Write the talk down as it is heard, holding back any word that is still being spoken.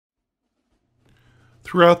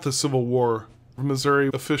Throughout the Civil War, Missouri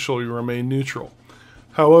officially remained neutral.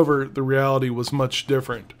 However, the reality was much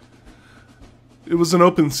different. It was an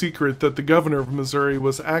open secret that the governor of Missouri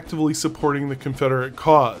was actively supporting the Confederate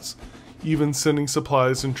cause, even sending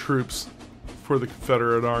supplies and troops for the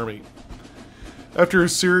Confederate Army. After a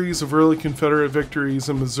series of early Confederate victories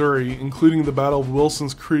in Missouri, including the Battle of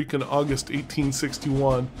Wilson's Creek in August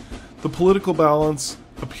 1861, the political balance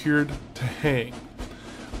appeared to hang.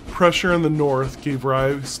 Pressure in the North gave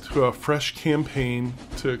rise to a fresh campaign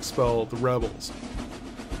to expel the rebels.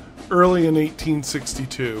 Early in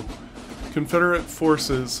 1862, Confederate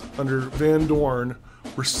forces under Van Dorn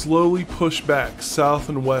were slowly pushed back south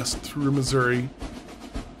and west through Missouri.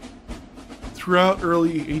 Throughout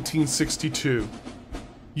early 1862,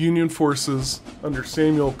 Union forces under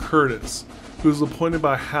Samuel Curtis, who was appointed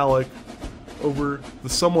by Halleck over the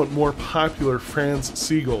somewhat more popular Franz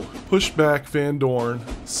Sigel, pushed back Van Dorn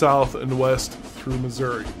south and west through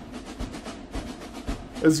Missouri.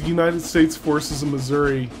 As the United States forces in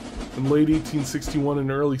Missouri in late 1861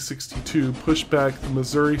 and early 62 pushed back the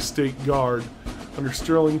Missouri State Guard under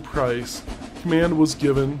Sterling Price, command was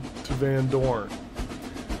given to Van Dorn.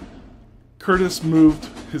 Curtis moved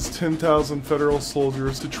his 10,000 Federal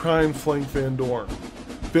soldiers to try and flank Van Dorn.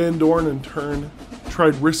 Van Dorn, in turn,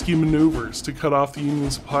 tried risky maneuvers to cut off the Union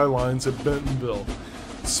supply lines at Bentonville,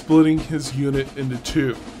 splitting his unit into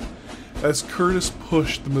two. As Curtis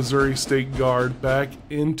pushed the Missouri State Guard back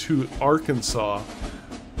into Arkansas,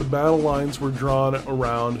 the battle lines were drawn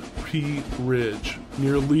around Pea Ridge,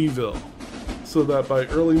 near Leeville, so that by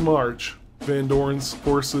early March, Van Dorn's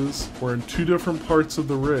forces were in two different parts of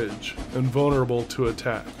the ridge and vulnerable to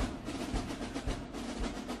attack.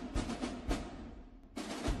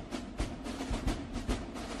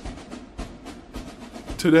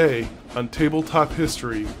 Today, on Tabletop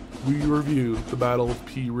History, we review the Battle of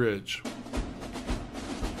Pea Ridge.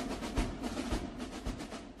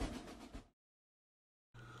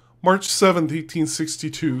 March 7,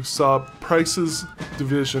 1862 saw Price's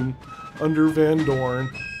division under Van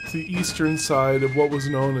Dorn to the eastern side of what was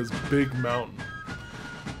known as Big Mountain.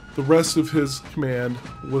 The rest of his command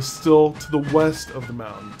was still to the west of the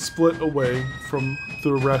mountain, split away from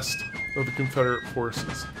the rest of the Confederate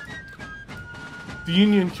forces. The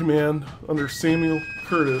Union command under Samuel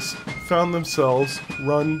Curtis found themselves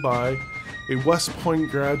run by a West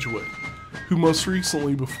Point graduate who most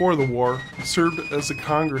recently, before the war, served as a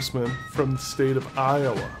congressman from the state of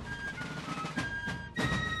Iowa.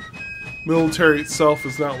 Military itself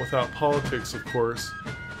is not without politics, of course,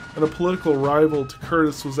 and a political rival to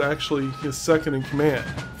Curtis was actually his second in command,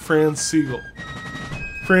 Franz Sigel.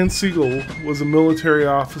 Franz Sigel was a military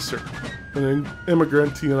officer and an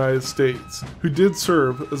immigrant to the United States, who did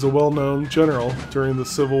serve as a well-known general during the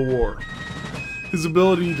Civil War. His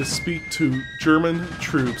ability to speak to German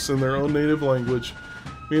troops in their own native language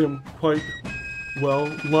made him quite well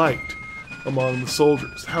liked among the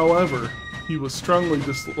soldiers. However, he was strongly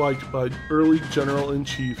disliked by early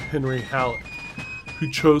General-in-Chief Henry Halleck,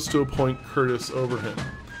 who chose to appoint Curtis over him.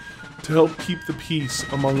 To help keep the peace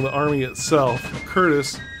among the army itself,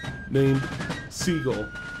 Curtis named Sigel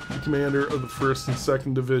the commander of the 1st and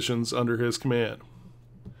 2nd Divisions under his command.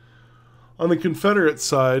 On the Confederate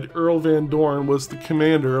side, Earl Van Dorn was the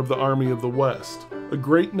commander of the Army of the West. A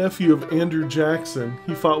great-nephew of Andrew Jackson,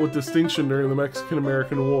 he fought with distinction during the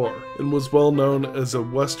Mexican-American War and was well known as a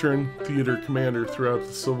Western theater commander throughout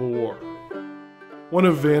the Civil War. One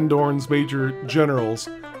of Van Dorn's major generals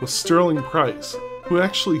was Sterling Price, who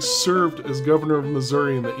actually served as governor of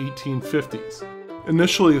Missouri in the 1850s.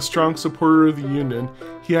 Initially a strong supporter of the Union,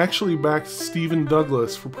 he actually backed Stephen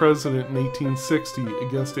Douglas for president in 1860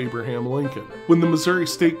 against Abraham Lincoln. When the Missouri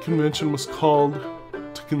State Convention was called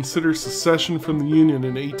to consider secession from the Union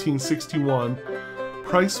in 1861,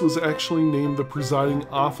 Price was actually named the presiding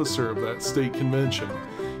officer of that state convention,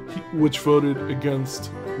 which voted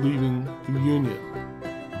against leaving the Union.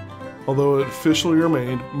 Although it officially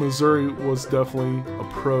remained, Missouri was definitely a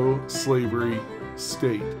pro-slavery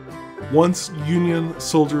state. Once Union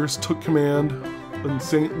soldiers took command in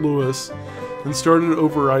St. Louis and started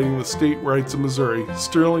overriding the state rights of Missouri,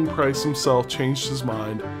 Sterling Price himself changed his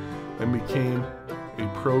mind and became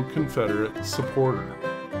a pro-Confederate supporter.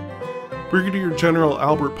 Brigadier General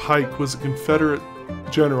Albert Pike was a Confederate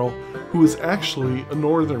general who was actually a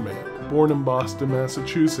Northern man, born in Boston,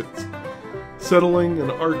 Massachusetts. Settling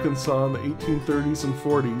in Arkansas in the 1830s and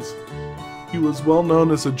 40s, he was well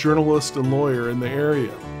known as a journalist and lawyer in the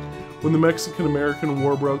area. When the Mexican-American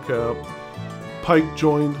War broke out, Pike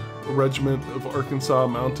joined a regiment of Arkansas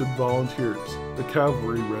Mounted Volunteers, a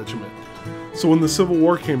cavalry regiment. So when the Civil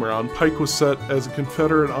War came around, Pike was set as a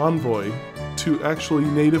Confederate envoy to actually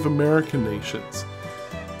Native American nations.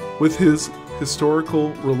 With his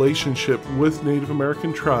historical relationship with Native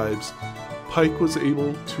American tribes, Pike was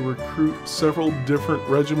able to recruit several different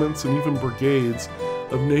regiments and even brigades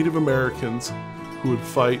of Native Americans who would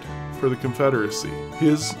fight for the Confederacy.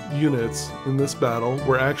 His units in this battle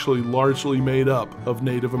were actually largely made up of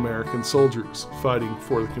Native American soldiers fighting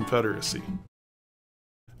for the Confederacy.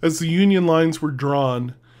 As the Union lines were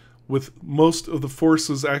drawn, with most of the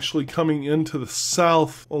forces actually coming into the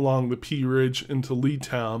south along the Pea Ridge into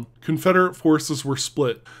Leetown, Confederate forces were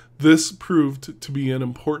split. This proved to be an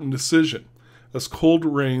important decision, as cold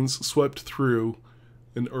rains swept through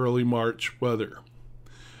in early March weather.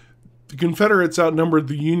 The Confederates outnumbered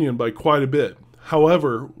the Union by quite a bit.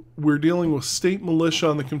 However, we're dealing with state militia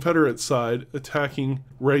on the Confederate side attacking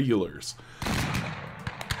regulars.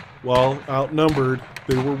 While outnumbered,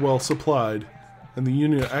 they were well supplied, and the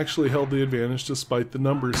Union actually held the advantage despite the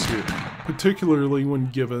numbers here, particularly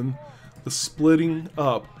when given the splitting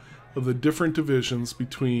up of the different divisions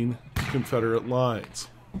between the Confederate lines.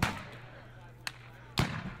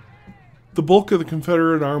 The bulk of the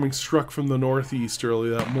Confederate army struck from the northeast early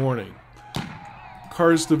that morning.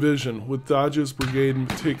 Carr's division, with Dodge's brigade in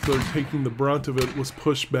particular taking the brunt of it, was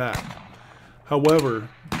pushed back. However,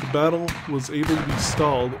 the battle was able to be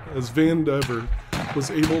stalled as Vandever was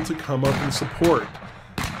able to come up and support.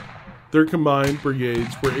 Their combined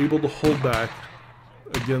brigades were able to hold back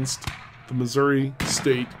against the Missouri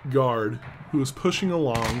State Guard, who was pushing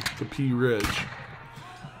along the Pea Ridge.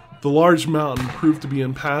 The large mountain proved to be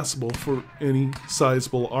impassable for any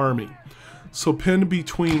sizable army, so pinned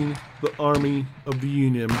between the army of the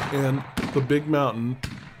Union and the big mountain,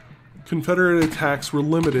 Confederate attacks were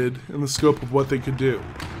limited in the scope of what they could do.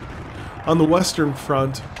 On the western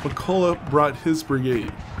front, McCulloch brought his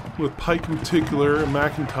brigade, with Pike in particular and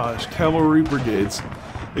McIntosh cavalry brigades,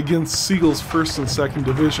 against Sigel's 1st and 2nd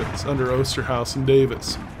Divisions under Osterhaus and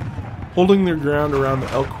Davis. Holding their ground around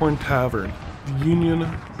the Elkhorn Tavern, the Union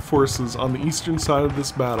forces on the eastern side of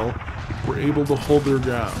this battle were able to hold their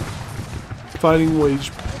ground. Fighting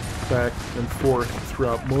waged back and forth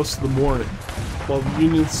throughout most of the morning, while the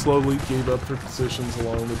Union slowly gave up their positions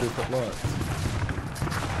along the different lines.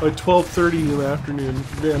 By 12:30 in the afternoon,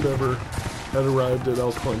 Vandever had arrived at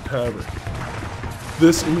Elkhorn Tavern.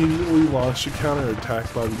 This immediately launched a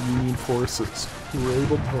counterattack by the Union forces, who were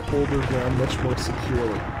able to hold their ground much more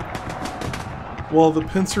securely. While the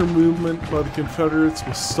pincer movement by the Confederates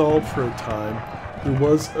was stalled for a time, there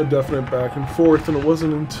was a definite back and forth, and it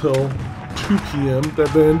wasn't until 2 p.m. that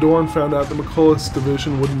Van Dorn found out that McCulloch's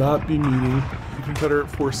division would not be meeting the Confederate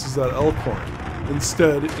forces at Elkhorn,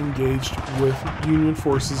 instead engaged with Union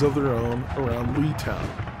forces of their own around Leetown,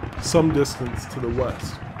 some distance to the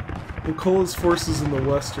west. McCulloch's forces in the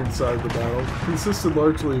western side of the battle consisted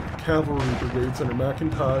largely of cavalry brigades under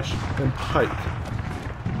McIntosh and Pike.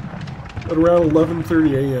 At around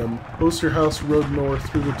 11:30 a.m., Osterhaus rode north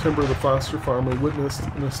through the timber of the Foster farm and witnessed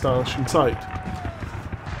an astonishing sight.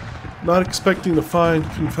 Not expecting to find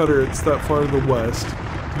Confederates that far to the west,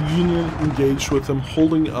 the Union engaged with them,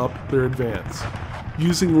 holding up their advance.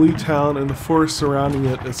 Using Leetown and the forest surrounding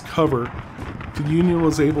it as cover, the Union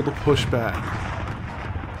was able to push back.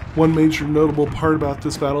 One major notable part about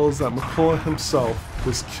this battle is that McCulloch himself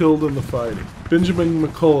was killed in the fighting. Benjamin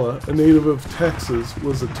McCulloch, a native of Texas,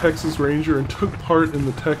 was a Texas Ranger and took part in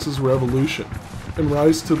the Texas Revolution, and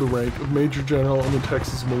rise to the rank of Major General in the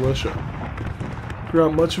Texas Militia.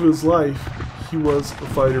 Throughout much of his life, he was a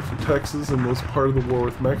fighter for Texas and was part of the war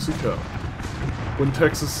with Mexico. When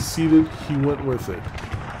Texas seceded, he went with it,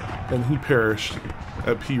 and he perished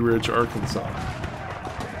at Pea Ridge, Arkansas.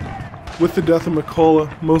 With the death of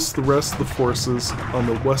McCulloch, most of the rest of the forces on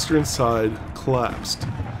the western side collapsed.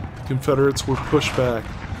 The Confederates were pushed back,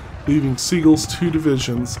 leaving Sigel's 2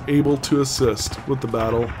 divisions able to assist with the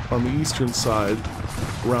battle on the eastern side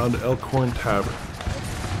around Elkhorn Tavern.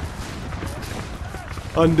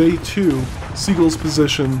 On day 2, Sigel's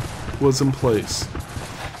position was in place.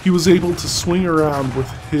 He was able to swing around with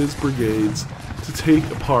his brigades to take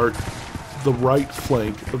apart the right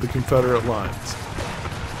flank of the Confederate lines.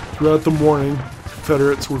 Throughout the morning,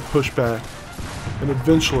 Confederates were pushed back and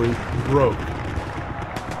eventually broke,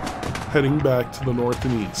 heading back to the north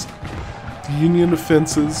and east. The Union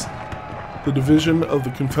defenses, the division of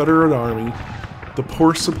the Confederate Army, the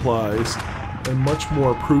poor supplies, and much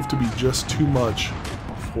more proved to be just too much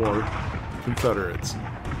for the Confederates.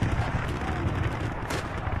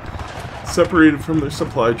 Separated from their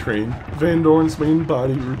supply train, Van Dorn's main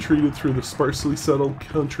body retreated through the sparsely settled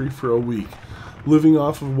country for a week, living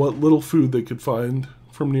off of what little food they could find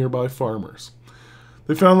from nearby farmers.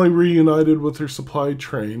 They finally reunited with their supply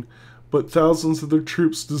train, but thousands of their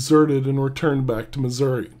troops deserted and returned back to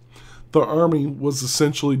Missouri. The army was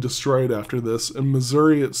essentially destroyed after this, and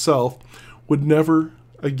Missouri itself would never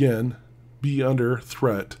again be under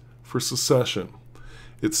threat for secession.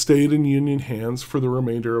 It stayed in Union hands for the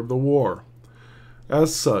remainder of the war.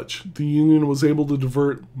 As such, the Union was able to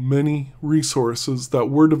divert many resources that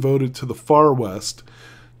were devoted to the far west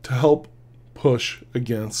to help push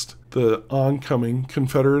against the oncoming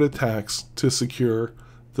Confederate attacks to secure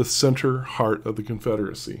the center heart of the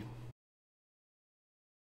Confederacy.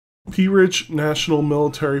 Pea Ridge National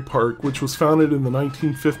Military Park, which was founded in the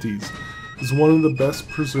 1950s, is one of the best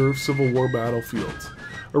preserved Civil War battlefields.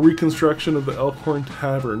 A reconstruction of the Elkhorn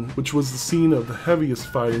Tavern, which was the scene of the heaviest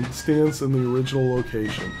fighting, stands in the original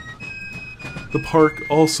location. The park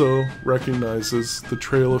also recognizes the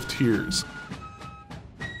Trail of Tears.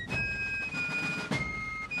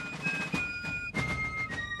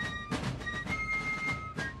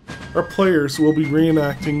 Our players will be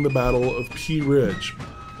reenacting the Battle of Pea Ridge,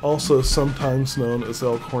 also sometimes known as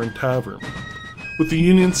Elkhorn Tavern. With the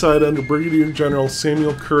Union side under Brigadier General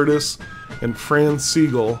Samuel Curtis and Franz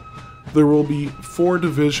Sigel, there will be 4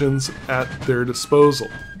 divisions at their disposal.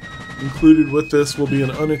 Included with this will be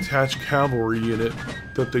an unattached cavalry unit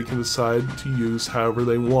that they can decide to use however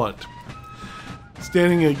they want.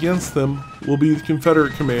 Standing against them will be the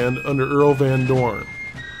Confederate command under Earl Van Dorn.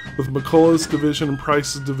 With McCullough's division and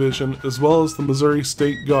Price's division, as well as the Missouri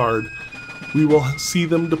State Guard, we will see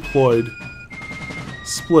them deployed,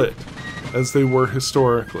 split, as they were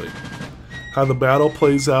historically. How the battle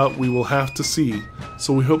plays out, we will have to see,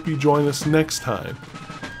 so we hope you join us next time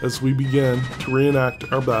as we begin to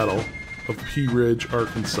reenact our Battle of Pea Ridge,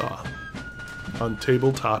 Arkansas on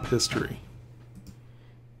Tabletop History.